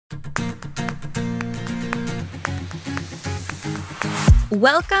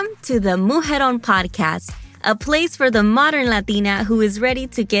Welcome to the Mujeron Podcast, a place for the modern Latina who is ready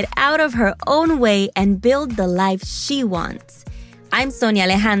to get out of her own way and build the life she wants. I'm Sonia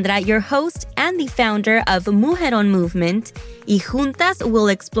Alejandra, your host and the founder of Mujeron Movement, y juntas we'll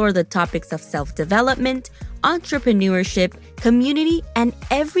explore the topics of self-development, entrepreneurship, community, and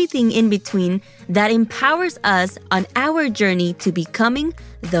everything in between that empowers us on our journey to becoming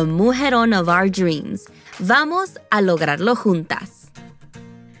the mujeron of our dreams. Vamos a lograrlo juntas.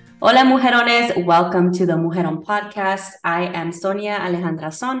 Hola, mujerones. Welcome to the Mujeron Podcast. I am Sonia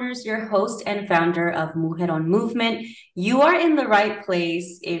Alejandra Saunders, your host and founder of Mujeron Movement. You are in the right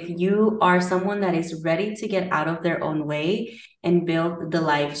place if you are someone that is ready to get out of their own way and build the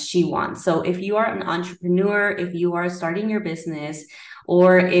life she wants. So if you are an entrepreneur, if you are starting your business,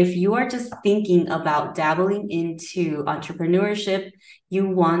 or if you are just thinking about dabbling into entrepreneurship, you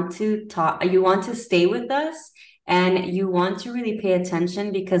want to stay with us. And you want to really pay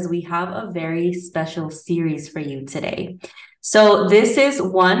attention because we have a very special series for you today. So this is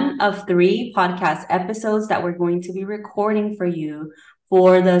one of 3 podcast episodes that we're going to be recording for you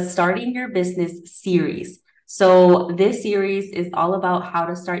for the Starting Your Business series. So this series is all about how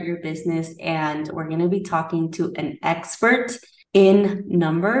to start your business, and we're going to be talking to an expert in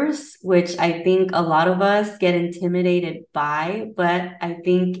numbers, which I think a lot of us get intimidated by, but I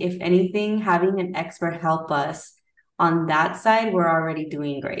think if anything, having an expert help us on that side, we're already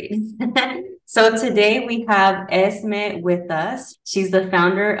doing great. So today we have Esme with us. She's the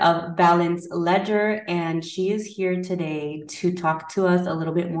founder of Balance Ledger, and she is here today to talk to us a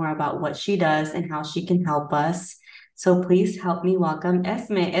little bit more about what she does and how she can help us. So please help me welcome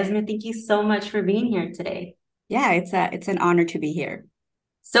Esme. Esme, thank you so much for being here today. Yeah, it's an honor to be here.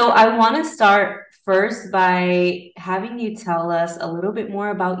 So I want to start first by having you tell us a little bit more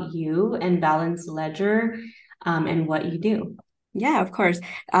about you and Balance Ledger and what you do. Yeah, of course.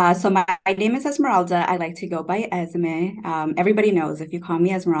 So my name is Esmeralda. I like to go by Esme. Everybody knows if you call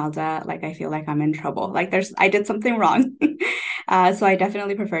me Esmeralda, like I feel like I'm in trouble. Like I did something wrong. So I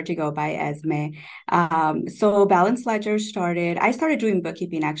definitely prefer to go by Esme. So Balance Ledger I started doing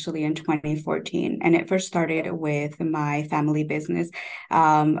bookkeeping actually in 2014, and it first started with my family business.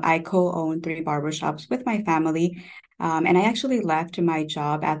 I co-own 3 barbershops with my family. And I actually left my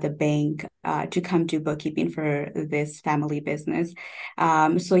job at the bank to come do bookkeeping for this family business.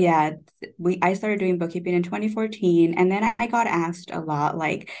 So yeah, I started doing bookkeeping in 2014, and then I got asked a lot,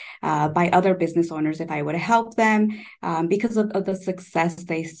 by other business owners if I would help them because of the success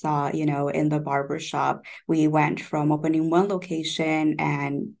they saw, in the barbershop. We went from opening 1 location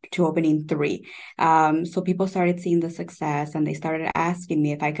and to opening 3. So people started seeing the success, and they started asking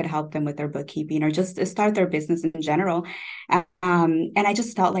me if I could help them with their bookkeeping or just start their business in general. And I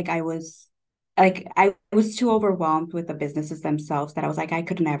just felt like I was too overwhelmed with the businesses themselves that I was like, I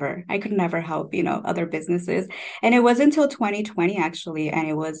could never help, other businesses. And it was until 2020 actually, and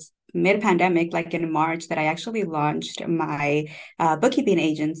it was mid-pandemic, like in March, that I actually launched my bookkeeping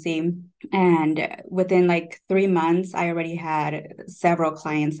agency. And within like 3 months, I already had several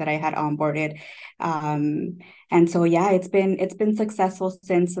clients that I had onboarded. And so yeah, it's been successful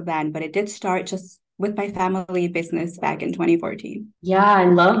since then, but it did start just with my family business back in 2014. Yeah, I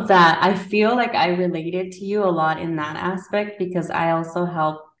love that. I feel like I related to you a lot in that aspect because I also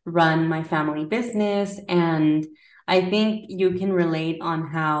help run my family business. And I think you can relate on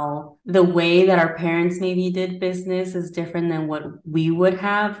how the way that our parents maybe did business is different than what we would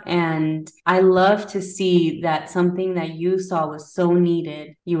have. And I love to see that something that you saw was so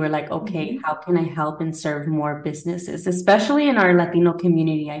needed. You were like, okay, how can I help and serve more businesses, especially in our Latino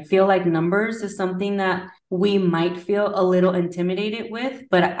community? I feel like numbers is something that we might feel a little intimidated with,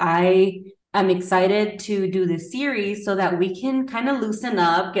 but I'm excited to do this series so that we can kind of loosen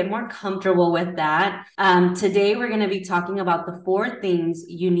up, get more comfortable with that. Today, we're going to be talking about the 4 things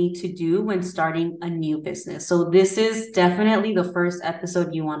you need to do when starting a new business. So this is definitely the first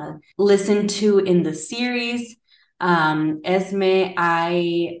episode you want to listen to in the series. Esme,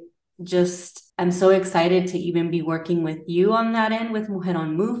 I'm so excited to even be working with you on that end with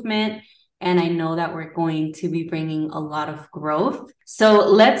Mujeron Movement. And I know that we're going to be bringing a lot of growth. So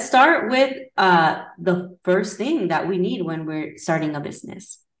let's start with the first thing that we need when we're starting a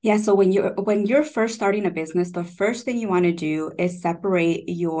business. Yeah, so when you're first starting a business, the first thing you want to do is separate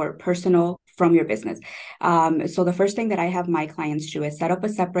your personal from your business. So the first thing that I have my clients do is set up a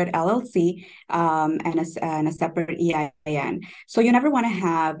separate LLC and a separate EIN. So you never want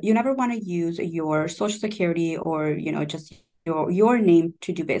to use your social security or just your name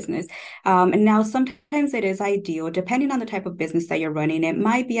to do business. And now sometimes it is ideal, depending on the type of business that you're running, it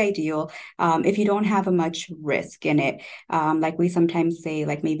might be ideal if you don't have a much risk in it. Like we sometimes say,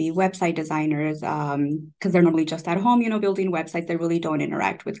 like maybe website designers, because they're normally just at home, building websites, they really don't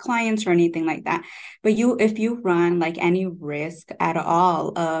interact with clients or anything like that. But if you run like any risk at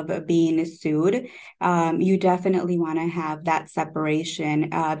all of being sued, you definitely want to have that separation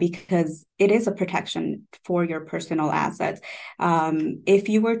because it is a protection for your personal assets. If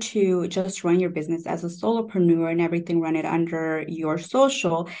you were to just run your business as a solopreneur and everything, run it under your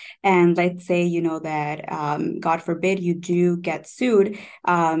social, and let's say, that God forbid you do get sued,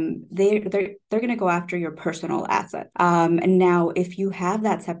 they're going to go after your personal asset. And now, if you have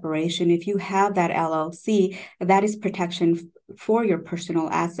that separation, if you have that LLC, that is protection for your personal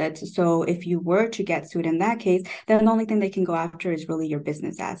assets. So if you were to get sued in that case, then the only thing they can go after is really your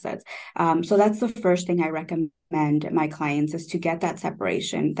business assets. So that's the first thing I recommend my clients is to get that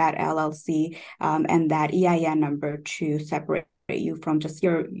separation, that LLC, and that EIN number to separate you from just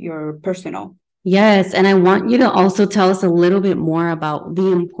your personal. Yes, and I want you to also tell us a little bit more about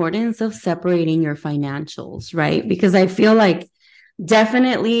the importance of separating your financials, right? Because I feel like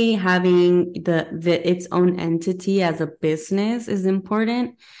definitely having the its own entity as a business is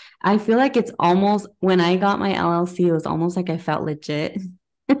important. I feel like it's almost when I got my LLC, it was almost like I felt legit.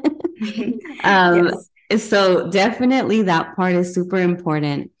 Um, Yes. so definitely that part is super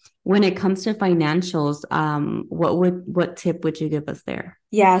important. When it comes to financials, what tip would you give us there?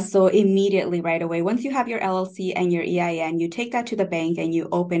 Yeah, so immediately right away, once you have your LLC and your EIN, you take that to the bank and you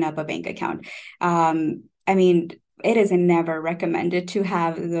open up a bank account. I mean, it is never recommended to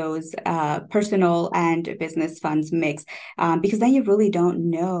have those personal and business funds mixed because then you really don't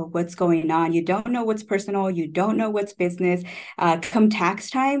know what's going on. You don't know what's personal. You don't know what's business. Come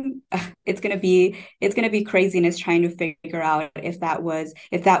tax time, it's gonna be craziness trying to figure out if that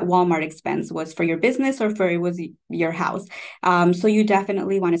Walmart expense was for your business or for it was your house. So you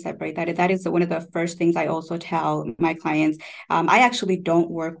definitely want to separate that. That is one of the first things I also tell my clients. I actually don't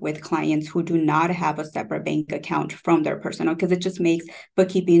work with clients who do not have a separate bank account from their personal because it just makes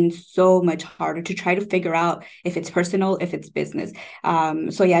bookkeeping so much harder to try to figure out if it's personal, if it's business.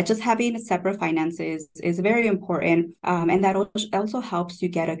 So yeah, just having separate finances is very important. And that also helps you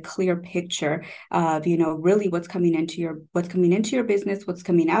get a clear picture of, really what's coming into your business, what's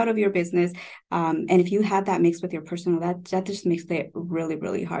coming out of your business. And if you had that mixed with your personal, that just makes it really,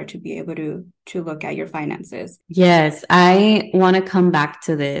 really hard to be able to look at your finances. Yes, I want to come back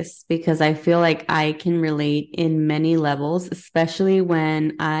to this because I feel like I can relate in many levels, especially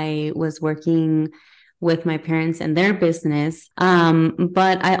when I was working with my parents and their business.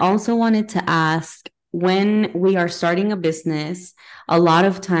 But I also wanted to ask when we are starting a business, a lot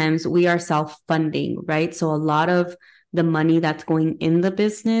of times we are self-funding, right? So a lot of the money that's going in the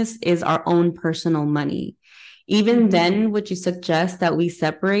business is our own personal money. Even then, would you suggest that we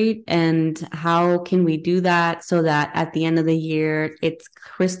separate? And how can we do that so that at the end of the year, it's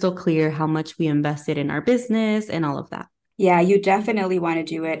crystal clear how much we invested in our business and all of that? Yeah, you definitely want to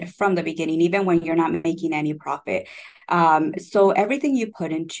do it from the beginning, even when you're not making any profit. So everything you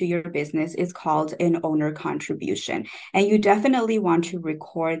put into your business is called an owner contribution, and you definitely want to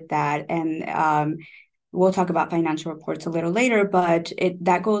record that. And we'll talk about financial reports a little later, but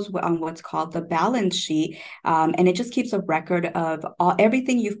that goes on what's called the balance sheet, and it just keeps a record of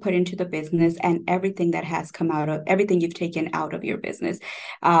everything you've put into the business and everything that has come out of everything you've taken out of your business.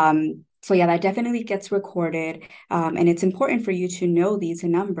 So yeah, that definitely gets recorded, and it's important for you to know these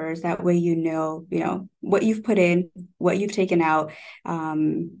numbers. That way, what you've put in, what you've taken out.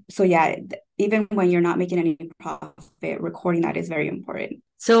 So yeah, even when you're not making any profit, recording that is very important.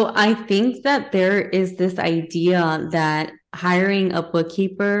 So I think that there is this idea that hiring a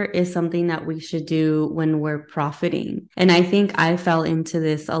bookkeeper is something that we should do when we're profiting. And I think I fell into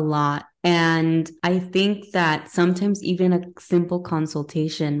this a lot. And I think that sometimes even a simple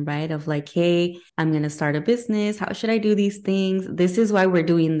consultation, right? Of like, hey, I'm going to start a business. How should I do these things? This is why we're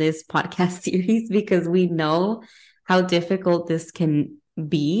doing this podcast series because we know how difficult this can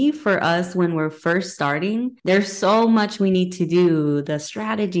be for us when we're first starting. There's so much we need to do, the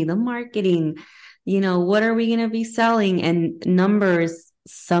strategy, the marketing, what are we going to be selling? And numbers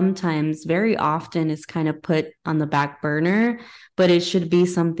sometimes, very often, is kind of put on the back burner, but it should be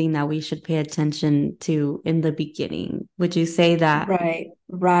something that we should pay attention to in the beginning. Would you say that?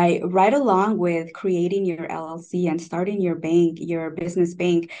 Right along with creating your LLC and starting your bank, your business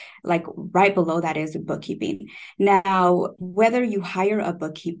bank, like right below that is bookkeeping. Now, whether you hire a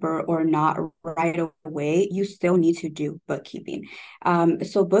bookkeeper or not right away, you still need to do bookkeeping.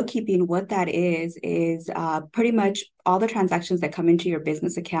 So bookkeeping, what that is pretty much all the transactions that come into your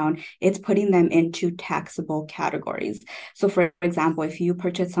business account, it's putting them into taxable categories. So for example, if you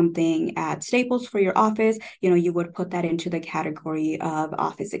purchase something at Staples for your office, you would put that into the category of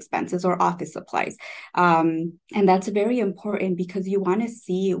office expenses or office supplies. And that's very important because you want to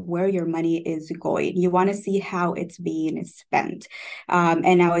see where your money is going. You want to see how it's being spent.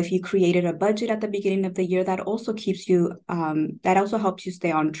 And now if you created a budget at the beginning of the year, that also helps you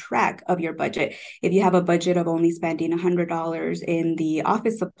stay on track of your budget. If you have a budget of only spending $100 in the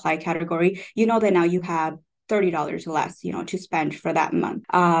office supply category, you know that now you have $30 less, to spend for that month.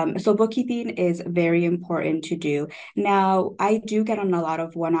 So bookkeeping is very important to do. Now, I do get on a lot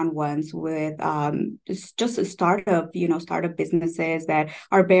of one-on-ones with just a startup businesses that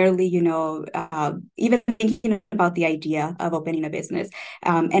are barely, even thinking about the idea of opening a business.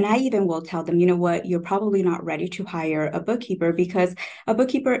 And I even will tell them, you're probably not ready to hire a bookkeeper because a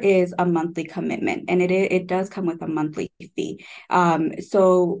bookkeeper is a monthly commitment and it does come with a monthly fee.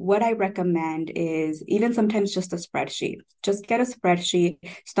 So what I recommend is even sometimes just a spreadsheet. Just get a spreadsheet,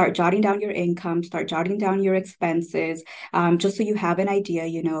 start jotting down your income, start jotting down your expenses, just so you have an idea,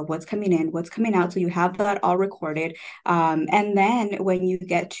 of what's coming in, what's coming out. So you have that all recorded. And then when you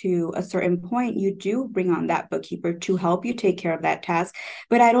get to a certain point, you do bring on that bookkeeper to help you take care of that task.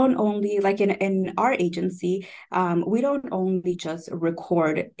 But I don't only, like in our agency, we don't only just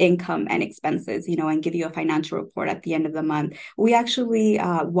record income and expenses, and give you a financial report at the end of the month. We actually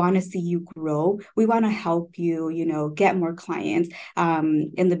want to see you grow. We want to help you, get more clients.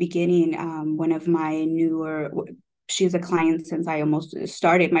 In the beginning, one of my she's a client since I almost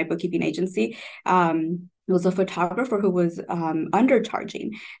started my bookkeeping agency. Was a photographer who was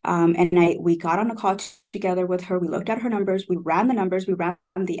undercharging. And we got on a call together with her. We looked at her numbers. We ran the numbers. We ran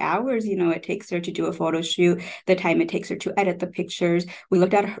the hours, it takes her to do a photo shoot, the time it takes her to edit the pictures. We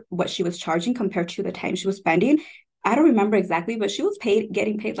looked at what she was charging compared to the time she was spending. I don't remember exactly, but she was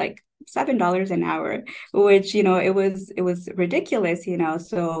getting paid like $7 an hour, which, it was ridiculous,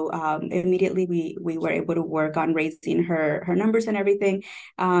 So immediately we were able to work on raising her numbers and everything.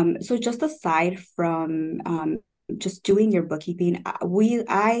 So just aside from just doing your bookkeeping,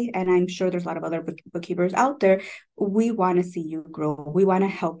 and I'm sure there's a lot of other bookkeepers out there, we want to see you grow. We want to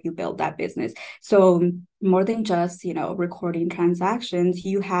help you build that business. So more than just, recording transactions,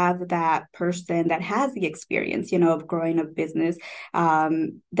 you have that person that has the experience, of growing a business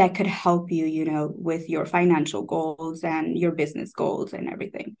that could help you, with your financial goals and your business goals and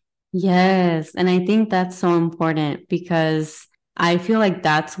everything. Yes. And I think that's so important because I feel like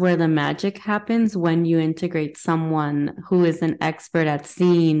that's where the magic happens when you integrate someone who is an expert at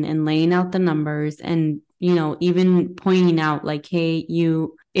seeing and laying out the numbers and, even pointing out like, hey,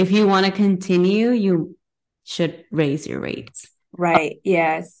 if you want to continue, you should raise your rates. Right.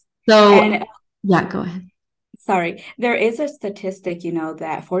 Yes. So, yeah, go ahead. Sorry, there is a statistic,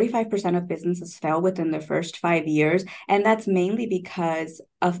 that 45% of businesses fail within the first 5 years, and that's mainly because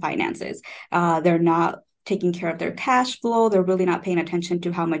of finances. They're not taking care of their cash flow. They're really not paying attention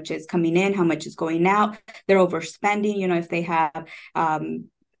to how much is coming in, how much is going out. They're overspending, if they have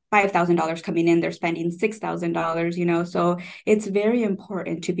 $5,000 coming in, they're spending $6,000, so it's very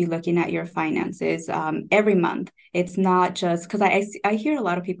important to be looking at your finances every month. It's not just because I hear a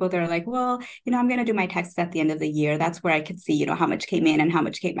lot of people, they're like, well, I'm going to do my taxes at the end of the year. That's where I could see, how much came in and how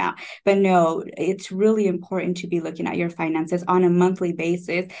much came out. But no, it's really important to be looking at your finances on a monthly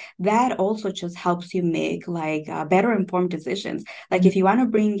basis. That also just helps you make like better informed decisions. Like if you want to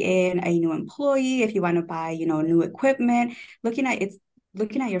bring in a new employee, if you want to buy, new equipment, looking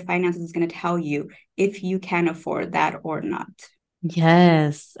at your finances is going to tell you if you can afford that or not.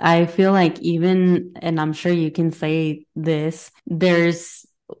 Yes, I feel like and I'm sure you can say this, there's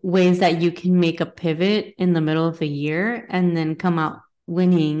ways that you can make a pivot in the middle of the year and then come out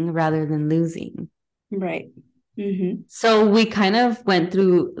winning rather than losing. Right. Mm-hmm. So we kind of went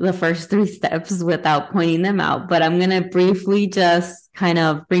through the first 3 steps without pointing them out, but I'm going to briefly just kind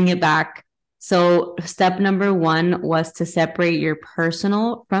of bring it back. So step number 1 was to separate your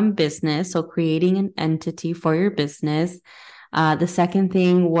personal from business. So creating an entity for your business. The second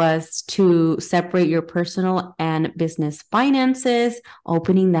thing was to separate your personal and business finances,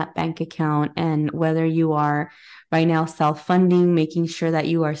 opening that bank account, and whether you are right now self-funding, making sure that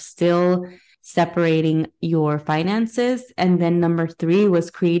you are still separating your finances. And then number 3 was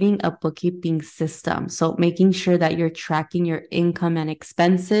creating a bookkeeping system. So making sure that you're tracking your income and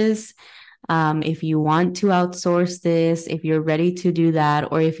expenses. If you want to outsource this, if you're ready to do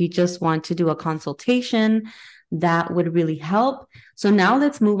that, or if you just want to do a consultation, that would really help. So now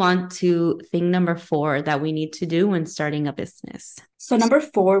let's move on to thing number 4 that we need to do when starting a business. So number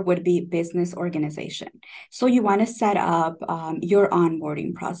four would be business organization. So you want to set up your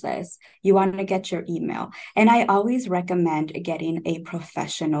onboarding process. You want to get your email. And I always recommend getting a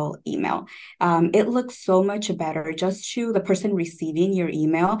professional email. It looks so much better just to the person receiving your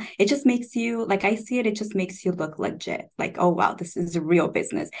email. It just makes you, like I see it, it just makes you look legit. Like, oh, wow, this is a real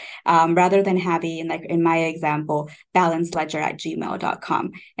business. Rather than having, like in my example,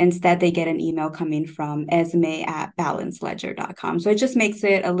 balanceledger@gmail.com. Instead, they get an email coming from esme@balanceledger.com. So it just makes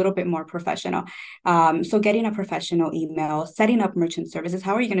it a little bit more professional. So getting a professional email, setting up merchant services,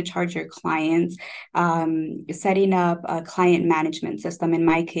 how are you going to charge your clients? Setting up a client management system. In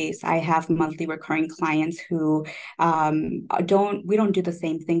my case, I have monthly recurring clients who we don't do the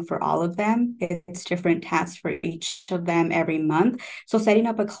same thing for all of them. It's different tasks for each of them every month. So setting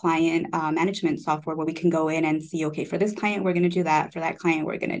up a client management software where we can go in and see, okay, for this client, we're going to do that. For that client,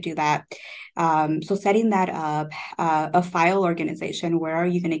 we're going to do that. So setting that up, a file organization, where are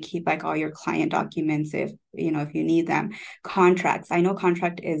you going to keep like all your client documents if you need them? Contracts. I know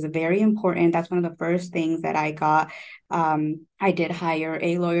contract is very important. That's one of the first things that I got. I did hire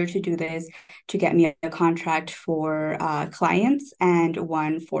a lawyer to do this, to get me a contract for clients and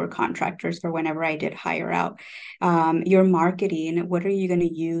one for contractors for whenever I did hire out. Your marketing, what are you going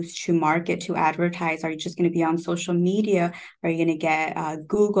to use to market, to advertise? Are you just going to be on social media? Are you going to get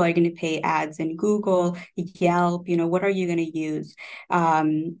Google? Are you going to pay ads in Google, Yelp? What are you going to use?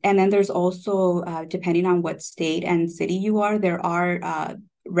 And then there's also, depending on what state and city you are, there are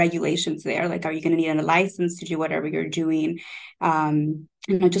regulations there. Like, are you going to need a license to do whatever you're doing?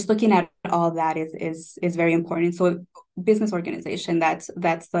 Just looking at all that is very important. So business organization, that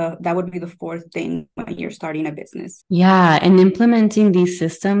would be the fourth thing when you're starting a business. Yeah, and implementing these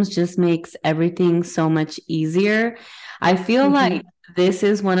systems just makes everything so much easier. I feel like this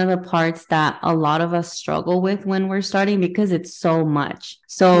is one of the parts that a lot of us struggle with when we're starting because it's so much.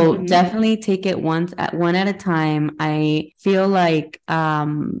 So definitely take it one at a time. I feel like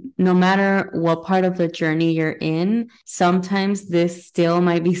no matter what part of the journey you're in, sometimes this still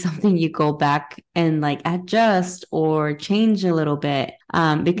might be something you go back and like adjust or change a little bit.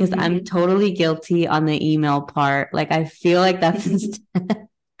 Because I'm totally guilty on the email part. Like I feel like that's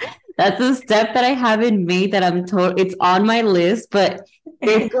that's a step that I haven't made that it's on my list, but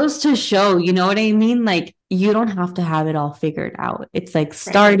it goes to show, you know what I mean? Like you don't have to have it all figured out. It's like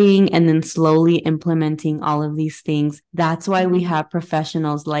starting and then slowly implementing all of these things. That's why we have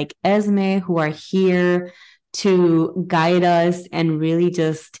professionals like Esme who are here to guide us and really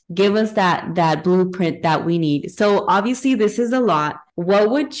just give us that blueprint that we need. So obviously this is a lot. What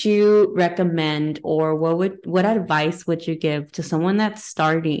would you recommend, or what advice would you give to someone that's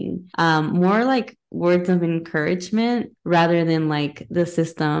starting? More like words of encouragement rather than like the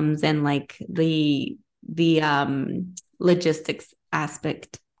systems and like the logistics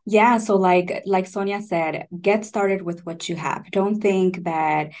aspect. Yeah, so like Sonia said, get started with what you have. Don't think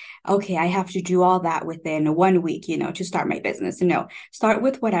that, okay, I have to do all that within 1 week, to start my business. No, start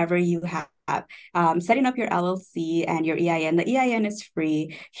with whatever you have. Setting up your LLC and your EIN. The EIN is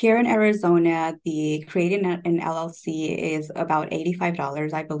free. Here in Arizona, the creating an LLC is about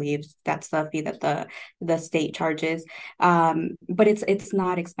 $85, I believe. That's the fee that the state charges. But it's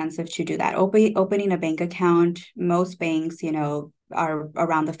not expensive to do that. Opening a bank account, most banks, are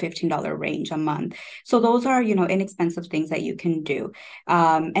around the $15 range a month. So those are, inexpensive things that you can do.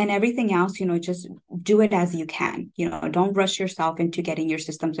 And everything else, just do it as you can. Don't rush yourself into getting your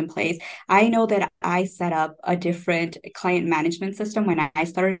systems in place. I know that I set up a different client management system. When I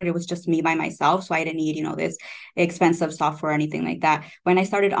started, it was just me by myself. So I didn't need, this expensive software or anything like that. When I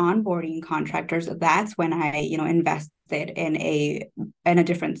started onboarding contractors, that's when I, invested in a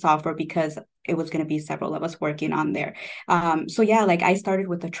different software, because it was going to be several of us working on there. So yeah, like I started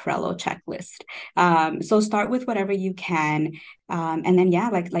with a Trello checklist. So start with whatever you can. And then, yeah,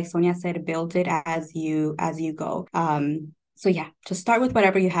 like Sonia said, build it as you go. So yeah, just start with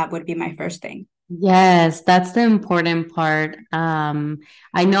whatever you have would be my first thing. Yes, that's the important part.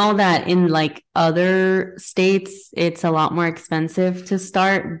 I know that in like other states, it's a lot more expensive to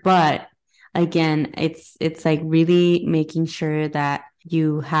start, but again, it's like really making sure that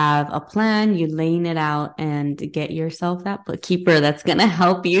you have a plan, you laying it out, and get yourself that bookkeeper that's gonna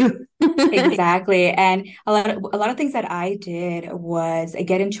help you. Exactly. And a lot of things that I did was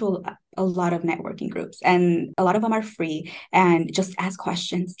get into a lot of networking groups, and a lot of them are free, and just ask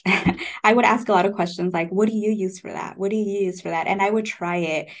questions. I would ask a lot of questions like, what do you use for that? What do you use for that? And I would try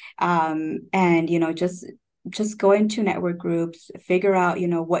it. And just just go into network groups, figure out,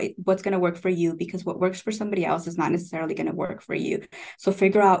 what's going to work for you, because what works for somebody else is not necessarily going to work for you. So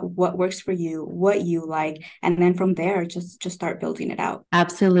figure out what works for you, what you like, and then from there, just start building it out.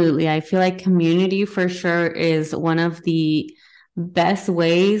 Absolutely. I feel like community for sure is one of the best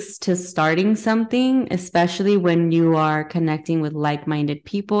ways to starting something, especially when you are connecting with like-minded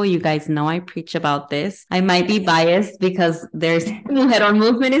people. You guys know I preach about this. I might be biased because there's Mujeron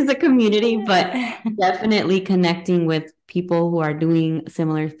movement is a community, but definitely connecting with people who are doing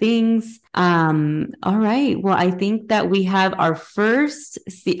similar things. All right. Well, I think that we have our first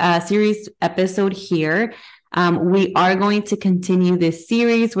series episode here. We are going to continue this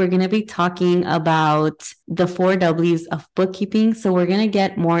series. We're going to be talking about the 4 W's of bookkeeping. So we're going to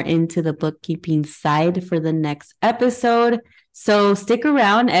get more into the bookkeeping side for the next episode. So stick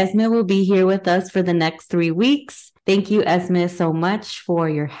around. Esme will be here with us for the next 3 weeks. Thank you, Esme, so much for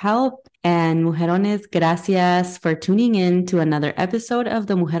your help. And Mujerones, gracias for tuning in to another episode of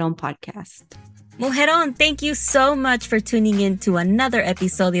the Mujeron podcast. Mujeron, thank you so much for tuning in to another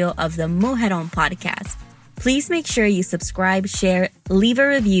episodio of the Mujeron podcast. Please make sure you subscribe, share, leave a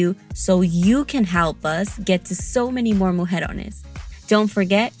review so you can help us get to so many more mujerones. Don't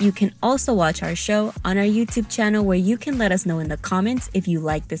forget, you can also watch our show on our YouTube channel where you can let us know in the comments if you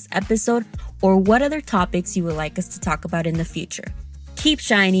like this episode or what other topics you would like us to talk about in the future. Keep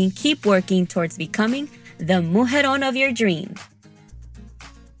shining, keep working towards becoming the mujeron of your dreams.